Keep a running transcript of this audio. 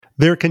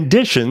There are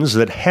conditions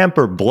that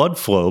hamper blood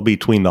flow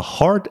between the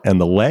heart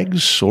and the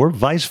legs, or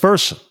vice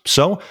versa.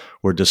 So,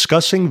 we're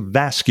discussing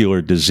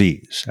vascular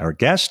disease. Our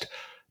guest,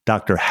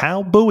 Dr.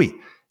 Hal Bowie.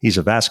 He's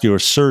a vascular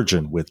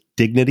surgeon with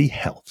Dignity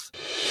Health.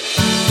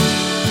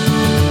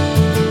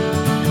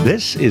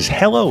 This is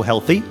Hello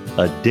Healthy,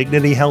 a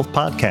Dignity Health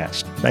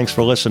podcast. Thanks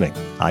for listening.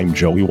 I'm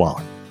Joey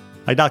Waller.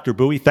 Hi, Dr.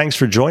 Bowie. Thanks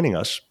for joining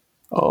us.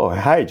 Oh,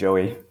 hi,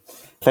 Joey.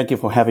 Thank you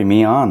for having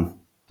me on.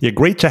 Yeah,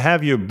 great to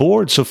have you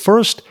aboard. So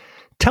first,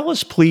 tell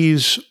us,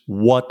 please,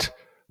 what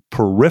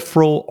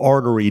peripheral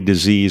artery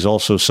disease,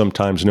 also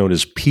sometimes known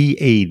as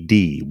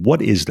PAD,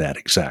 what is that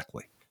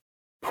exactly?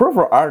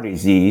 Peripheral artery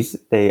disease,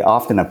 they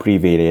often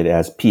abbreviate it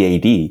as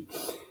PAD.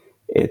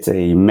 It's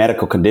a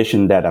medical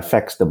condition that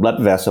affects the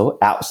blood vessel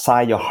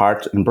outside your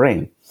heart and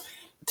brain.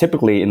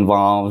 Typically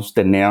involves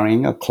the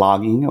narrowing or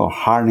clogging or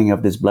hardening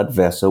of this blood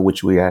vessel,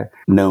 which we are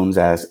known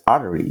as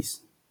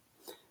arteries.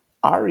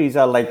 Arteries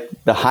are like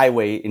the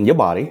highway in your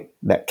body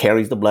that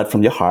carries the blood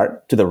from your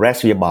heart to the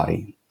rest of your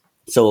body.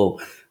 So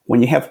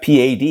when you have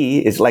PAD,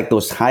 it's like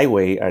those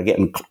highways are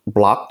getting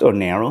blocked or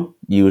narrow,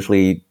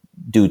 usually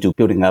due to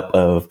building up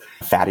of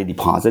fatty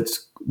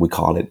deposits. We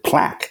call it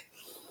plaque.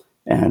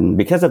 And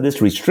because of this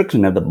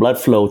restriction of the blood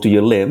flow to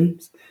your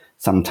limbs,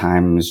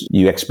 sometimes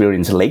you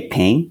experience leg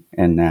pain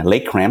and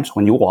leg cramps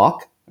when you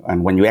walk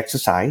and when you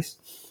exercise.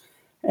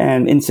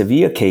 And in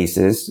severe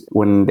cases,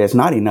 when there's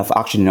not enough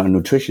oxygen or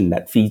nutrition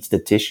that feeds the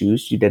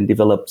tissues, you then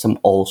develop some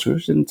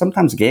ulcers and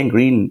sometimes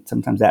gangrene.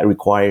 Sometimes that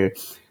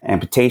requires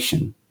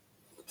amputation.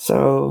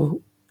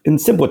 So in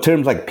simple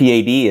terms, like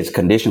PAD is a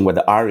condition where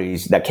the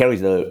arteries that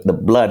carries the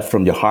blood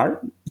from your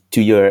heart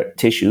to your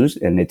tissues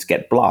and it's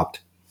get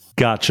blocked.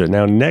 Gotcha.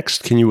 Now,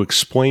 next, can you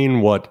explain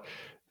what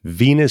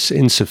venous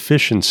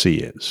insufficiency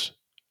is?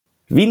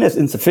 Venous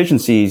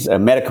insufficiency is a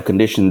medical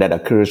condition that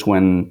occurs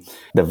when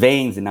the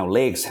veins in our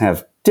legs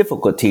have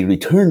difficulty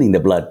returning the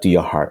blood to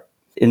your heart.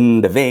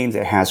 In the veins,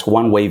 it has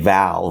one-way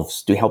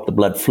valves to help the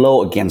blood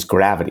flow against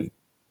gravity.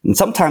 And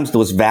sometimes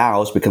those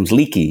valves becomes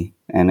leaky,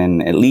 and then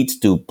it leads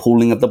to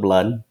pooling of the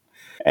blood,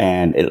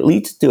 and it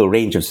leads to a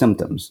range of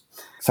symptoms.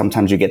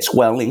 Sometimes you get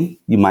swelling.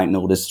 You might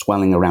notice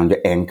swelling around your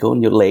ankle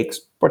and your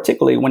legs,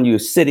 particularly when you're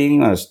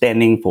sitting or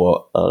standing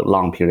for a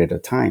long period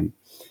of time.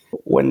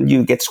 When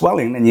you get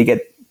swelling, then you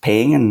get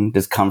pain and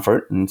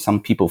discomfort, and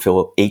some people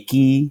feel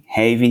achy,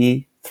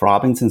 heavy,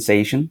 throbbing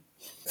sensation.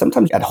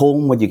 Sometimes at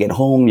home, when you get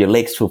home, your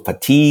legs feel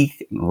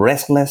fatigued and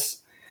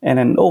restless. And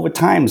then over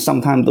time,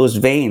 sometimes those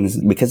veins,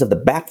 because of the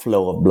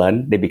backflow of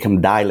blood, they become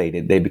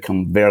dilated. They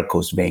become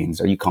varicose veins,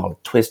 or you call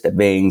it twisted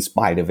veins,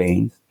 spider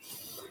veins.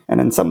 And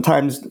then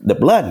sometimes the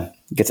blood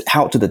gets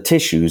out to the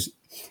tissues,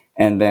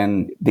 and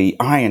then the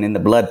iron in the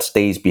blood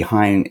stays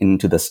behind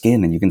into the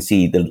skin, and you can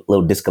see the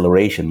little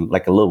discoloration,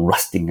 like a little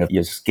rusting of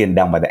your skin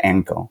down by the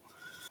ankle.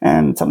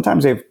 And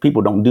sometimes if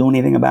people don't do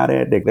anything about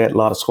it, they get a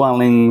lot of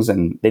swellings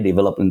and they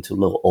develop into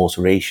little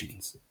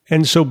ulcerations.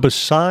 And so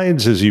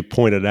besides, as you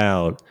pointed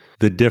out,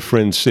 the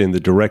difference in the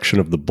direction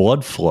of the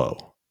blood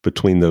flow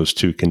between those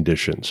two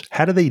conditions,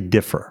 how do they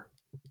differ?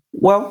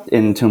 Well,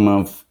 in terms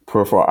of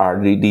peripheral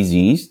artery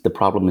disease, the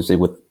problem is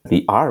with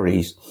the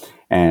arteries,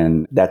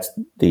 and that's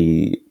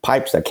the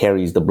pipes that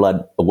carries the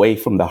blood away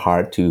from the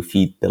heart to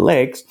feed the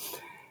legs.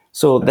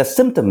 So the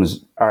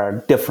symptoms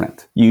are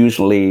different.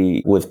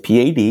 Usually with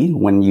PAD,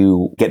 when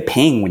you get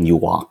pain when you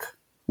walk.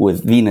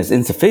 With venous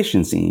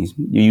insufficiencies,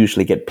 you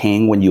usually get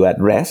pain when you're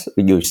at rest,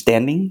 you're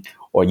standing,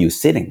 or you're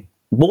sitting.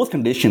 Both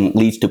conditions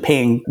leads to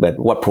pain, but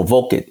what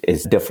provoke it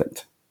is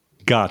different.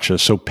 Gotcha.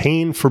 So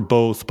pain for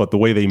both, but the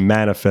way they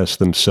manifest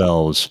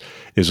themselves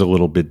is a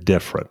little bit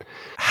different.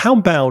 How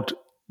about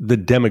the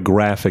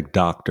demographic,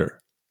 doctor,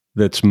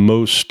 that's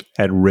most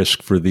at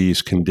risk for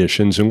these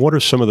conditions? And what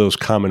are some of those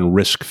common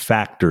risk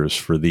factors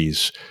for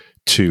these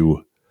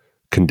two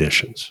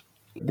conditions?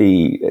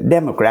 The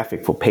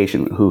demographic for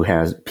patient who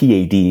has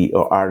PAD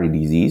or artery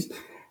disease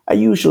are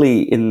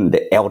usually in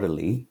the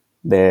elderly.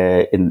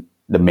 They're in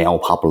the male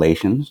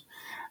populations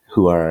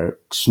who are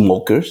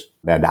smokers,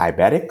 they're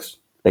diabetics,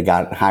 they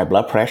got high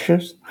blood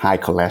pressures, high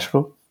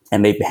cholesterol,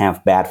 and they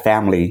have bad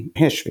family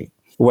history.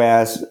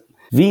 Whereas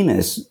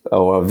venous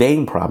or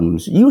vein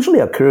problems usually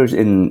occurs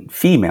in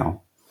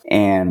female,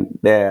 and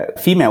the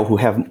female who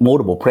have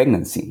multiple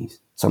pregnancies.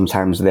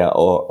 Sometimes they're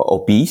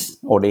obese,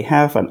 or they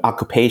have an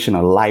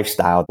occupational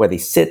lifestyle where they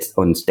sit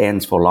and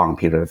stand for a long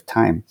period of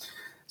time,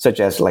 such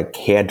as like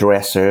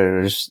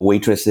hairdressers,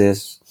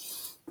 waitresses.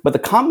 But the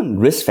common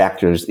risk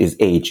factors is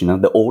age.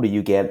 The older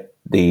you get,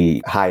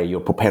 the higher your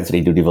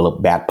propensity to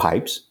develop bad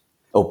pipes.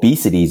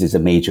 Obesity is a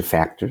major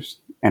factor.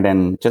 And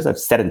then just a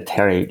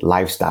sedentary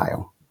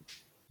lifestyle.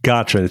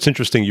 Gotcha. It's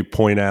interesting you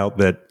point out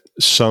that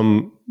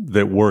some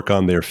that work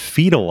on their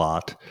feet a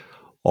lot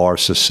are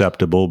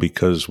susceptible,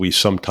 because we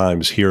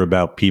sometimes hear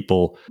about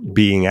people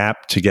being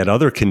apt to get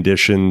other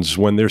conditions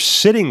when they're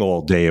sitting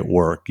all day at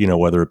work,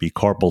 whether it be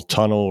carpal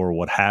tunnel or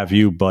what have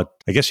you. But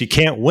I guess you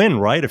can't win,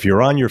 right? If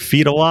you're on your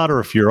feet a lot or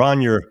if you're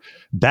on your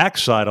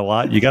backside a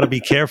lot, you got to be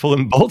careful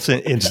in both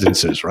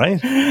instances, right?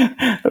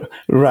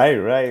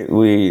 Right.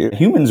 We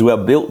humans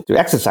were built to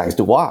exercise,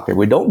 to walk. If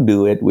we don't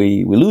do it,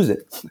 we lose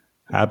it.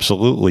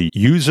 Absolutely.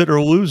 Use it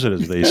or lose it,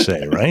 as they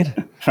say, right?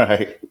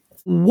 Right.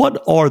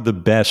 What are the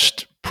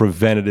best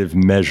preventative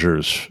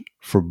measures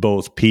for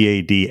both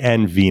PAD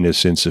and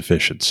venous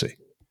insufficiency?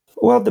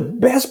 Well, the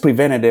best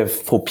preventative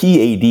for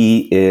PAD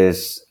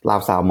is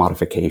lifestyle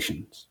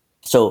modifications.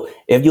 So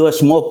if you're a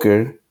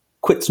smoker,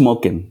 quit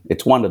smoking.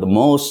 It's one of the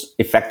most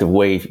effective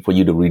ways for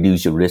you to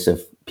reduce your risk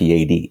of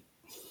PAD.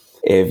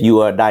 If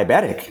you are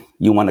diabetic,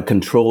 you want to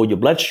control your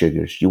blood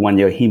sugars. You want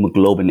your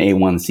hemoglobin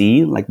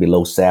A1C like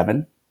below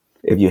 7.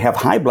 If you have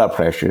high blood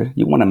pressure,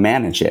 you want to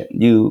manage it.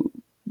 You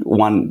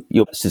want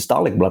your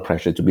systolic blood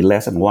pressure to be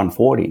less than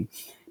 140,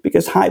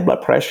 because high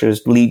blood pressure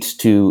leads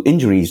to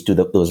injuries to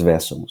those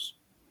vessels.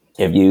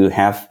 If you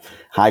have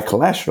high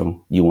cholesterol,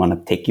 you want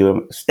to take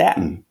your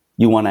statin.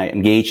 You want to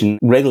engage in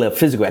regular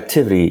physical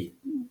activity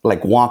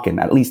like walking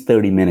at least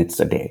 30 minutes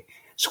a day,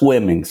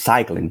 swimming,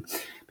 cycling,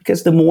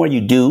 because the more you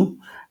do,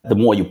 the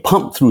more you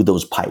pump through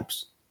those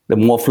pipes. The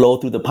more flow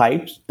through the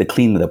pipes, the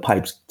cleaner the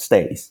pipes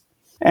stays.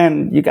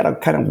 And you got to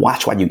kind of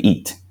watch what you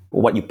eat,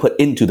 what you put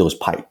into those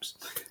pipes.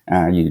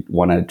 You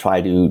want to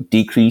try to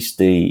decrease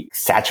the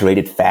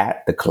saturated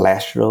fat, the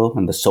cholesterol,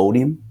 and the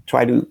sodium.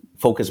 Try to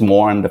focus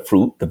more on the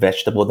fruit, the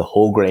vegetable, the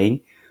whole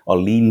grain, or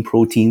lean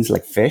proteins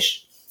like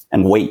fish.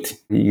 And weight.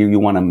 You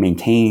want to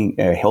maintain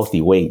a healthy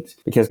weight,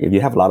 because if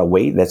you have a lot of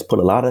weight, that's put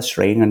a lot of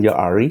strain on your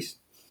arteries.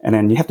 And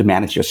then you have to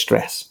manage your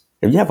stress.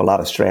 If you have a lot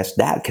of stress,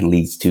 that can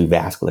lead to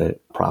vascular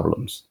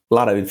problems, a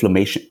lot of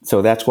inflammation.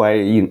 So that's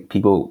why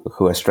people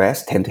who are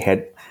stressed tend to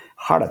have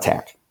heart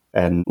attack,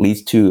 and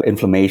leads to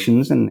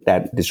inflammations, and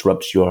that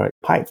disrupts your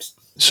pipes.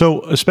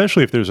 So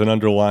especially if there's an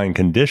underlying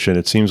condition,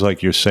 it seems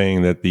like you're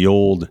saying that the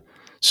old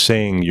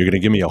saying, you're going to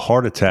give me a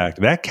heart attack,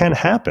 that can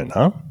happen,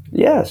 huh?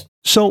 Yes.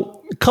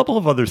 So a couple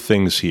of other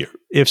things here.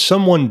 If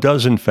someone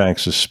does in fact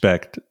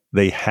suspect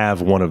they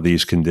have one of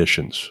these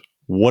conditions,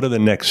 what are the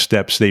next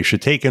steps they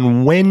should take?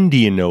 And when do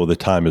you know the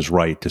time is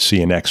right to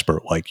see an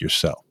expert like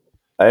yourself?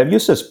 If you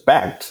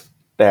suspect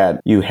that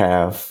you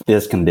have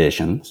these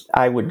conditions,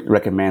 I would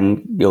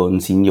recommend going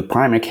and seeing your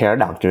primary care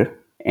doctor.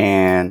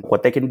 And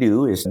what they can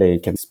do is they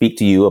can speak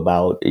to you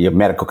about your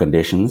medical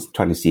conditions,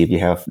 trying to see if you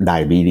have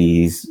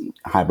diabetes,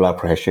 high blood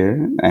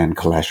pressure, and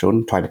cholesterol,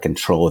 and try to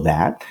control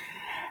that.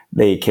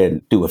 They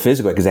can do a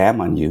physical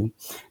exam on you.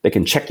 They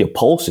can check your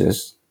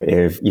pulses.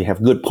 If you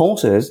have good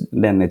pulses,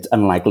 then it's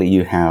unlikely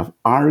you have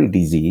artery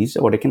disease.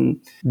 Or they can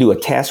do a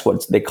test,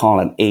 what they call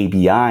an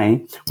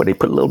ABI, where they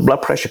put a little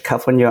blood pressure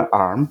cuff on your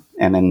arm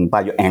and then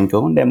by your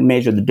ankle, and then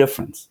measure the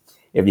difference.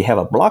 If you have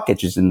a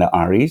blockages in the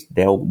arteries,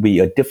 there will be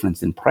a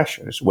difference in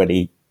pressures where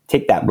they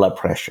take that blood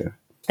pressure.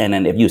 And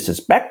then if you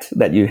suspect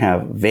that you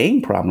have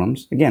vein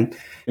problems, again,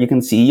 you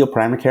can see your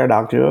primary care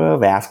doctor or a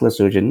vascular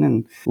surgeon,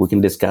 and we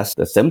can discuss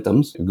the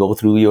symptoms, go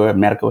through your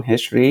medical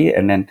history.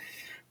 And then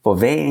for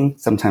vein,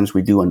 sometimes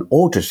we do an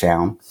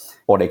ultrasound,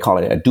 or they call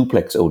it a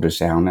duplex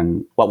ultrasound.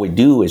 And what we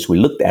do is we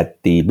look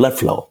at the blood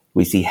flow.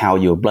 We see how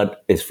your blood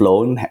is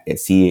flowing, and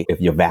see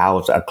if your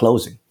valves are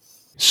closing.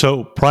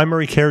 So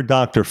primary care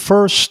doctor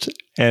first,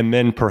 and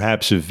then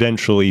perhaps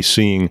eventually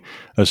seeing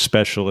a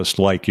specialist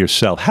like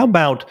yourself. How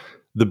about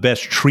the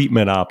best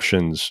treatment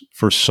options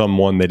for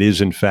someone that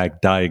is in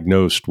fact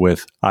diagnosed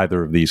with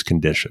either of these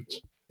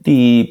conditions?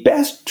 The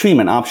best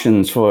treatment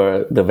options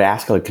for the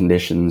vascular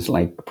conditions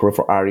like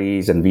peripheral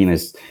arteries and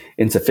venous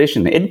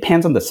insufficiency, it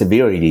depends on the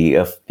severity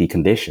of the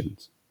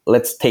conditions.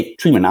 Let's take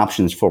treatment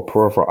options for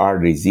peripheral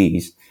artery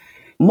disease.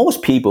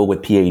 Most people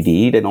with PAD,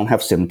 they don't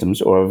have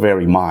symptoms or are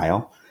very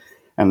mild.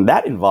 And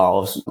that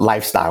involves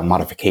lifestyle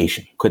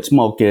modification. Quit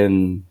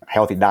smoking,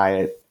 healthy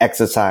diet,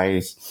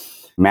 exercise,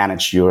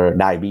 manage your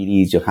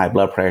diabetes, your high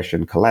blood pressure,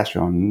 and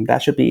cholesterol, and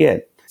that should be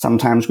it.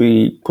 Sometimes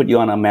we put you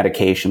on a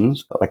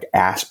medications like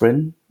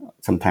aspirin,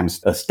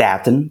 sometimes a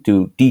statin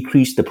to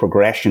decrease the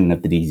progression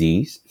of the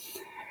disease.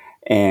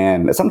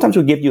 And sometimes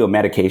we give you a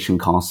medication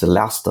called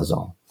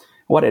cilostazol.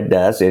 What it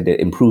does, it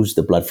improves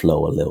the blood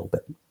flow a little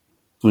bit.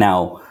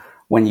 Now,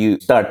 when you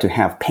start to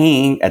have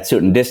pain at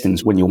certain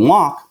distance when you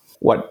walk,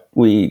 what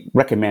we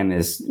recommend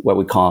is what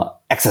we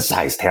call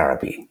exercise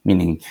therapy,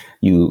 meaning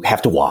you have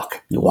to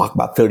walk. You walk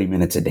about 30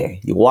 minutes a day.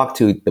 You walk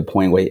to the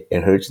point where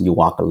it hurts and you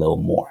walk a little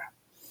more.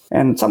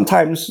 And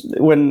sometimes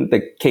when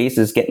the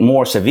cases get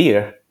more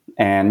severe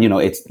and,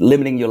 it's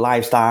limiting your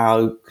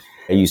lifestyle,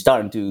 you're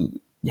starting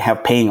to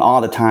have pain all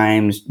the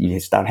time,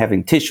 you start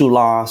having tissue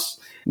loss,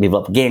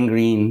 develop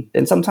gangrene.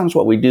 And sometimes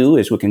what we do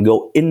is we can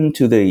go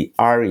into the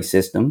artery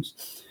systems.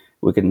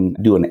 We can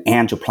do an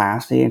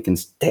angioplasty and can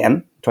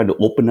stent, try to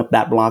open up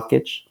that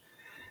blockage.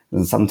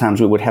 And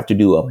sometimes we would have to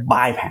do a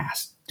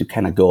bypass to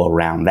kind of go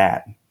around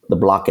that, the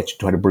blockage,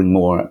 try to bring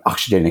more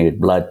oxygenated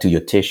blood to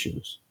your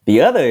tissues.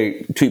 The other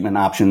treatment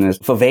option is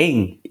for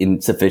vein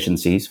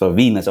insufficiencies, for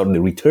venous or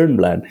the return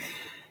blood,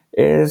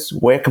 is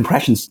wear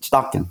compression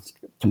stockings,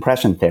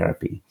 compression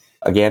therapy.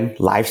 Again,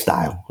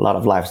 lifestyle, a lot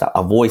of lifestyle.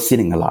 Avoid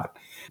sitting a lot.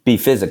 Be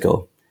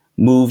physical.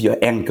 Move your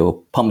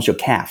ankle, pump your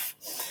calf.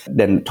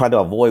 Then try to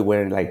avoid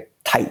wearing like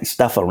tight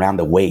stuff around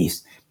the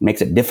waist.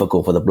 Makes it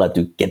difficult for the blood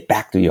to get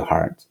back to your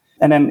heart.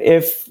 And then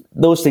if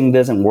those things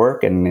doesn't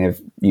work and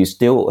if you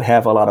still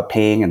have a lot of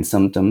pain and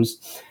symptoms,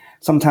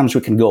 sometimes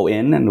we can go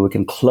in and we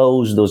can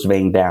close those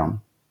veins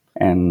down.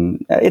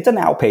 And it's an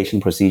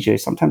outpatient procedure.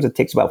 Sometimes it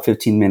takes about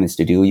 15 minutes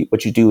to do.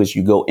 What you do is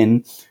you go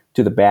in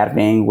to the bad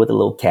vein with a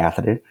little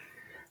catheter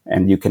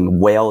and you can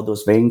weld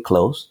those veins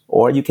closed.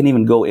 Or you can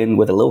even go in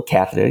with a little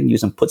catheter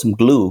and put some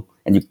glue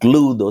and you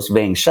glue those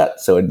veins shut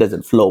so it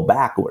doesn't flow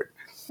backward.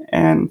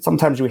 And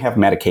sometimes we have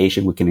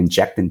medication we can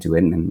inject into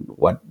it, and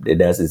what it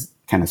does is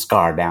kind of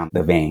scar down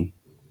the vein.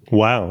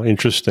 Wow,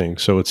 interesting.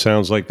 So it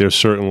sounds like there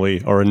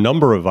certainly are a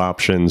number of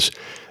options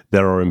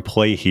that are in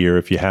play here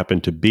if you happen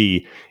to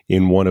be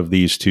in one of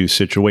these two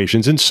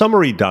situations. In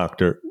summary,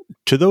 doctor,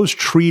 to those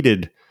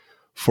treated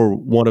for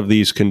one of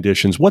these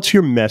conditions, what's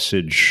your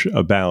message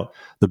about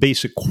the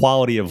basic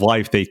quality of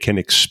life they can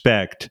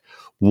expect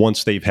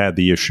once they've had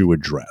the issue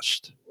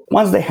addressed?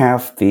 Once they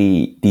have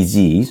the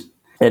disease,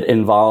 it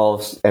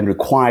involves and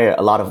requires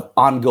a lot of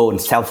ongoing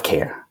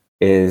self-care.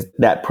 Is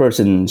that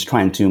person's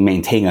trying to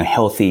maintain a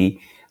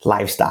healthy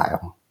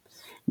lifestyle,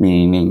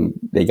 meaning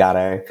they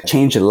gotta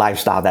change the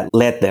lifestyle that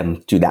led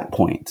them to that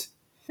point.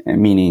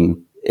 And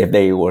meaning if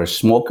they were a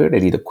smoker, they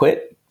need to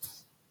quit.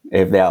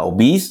 If they're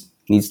obese,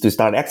 needs to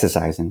start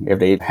exercising. If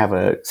they have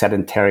a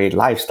sedentary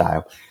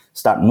lifestyle,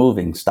 start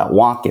moving, start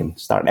walking,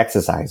 start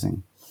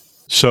exercising.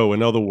 So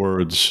in other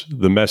words,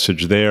 the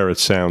message there, it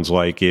sounds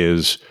like,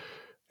 is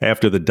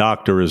after the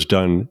doctor has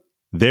done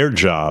their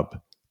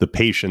job, the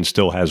patient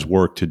still has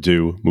work to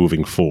do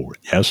moving forward.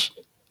 Yes?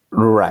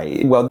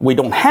 Right. Well, we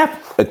don't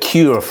have a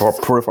cure for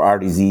peripheral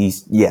artery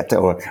disease yet,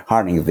 or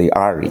hardening of the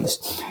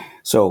arteries.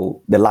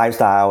 So the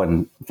lifestyle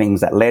and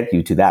things that led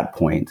you to that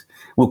point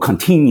will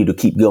continue to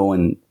keep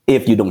going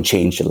if you don't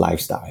change the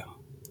lifestyle.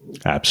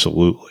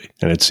 Absolutely.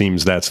 And it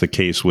seems that's the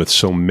case with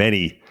so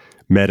many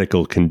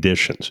medical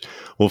conditions.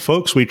 Well,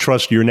 folks, we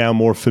trust you're now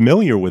more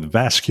familiar with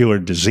vascular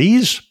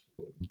disease.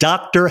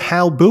 Dr.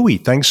 Hal Bowie,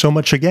 thanks so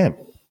much again.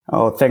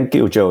 Oh, thank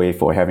you, Joey,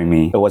 for having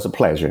me. It was a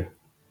pleasure.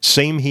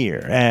 Same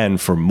here.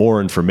 And for more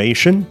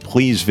information,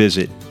 please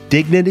visit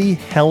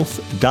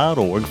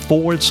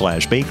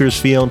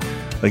dignityhealth.org/Bakersfield.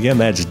 Again,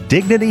 that's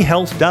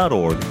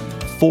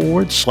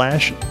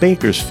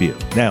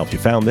dignityhealth.org/Bakersfield. Now, if you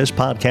found this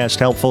podcast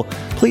helpful,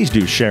 please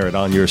do share it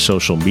on your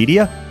social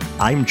media.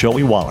 I'm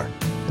Joey Waller.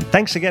 And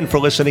thanks again for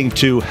listening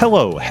to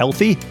Hello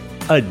Healthy,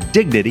 a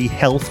Dignity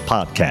Health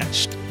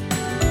podcast.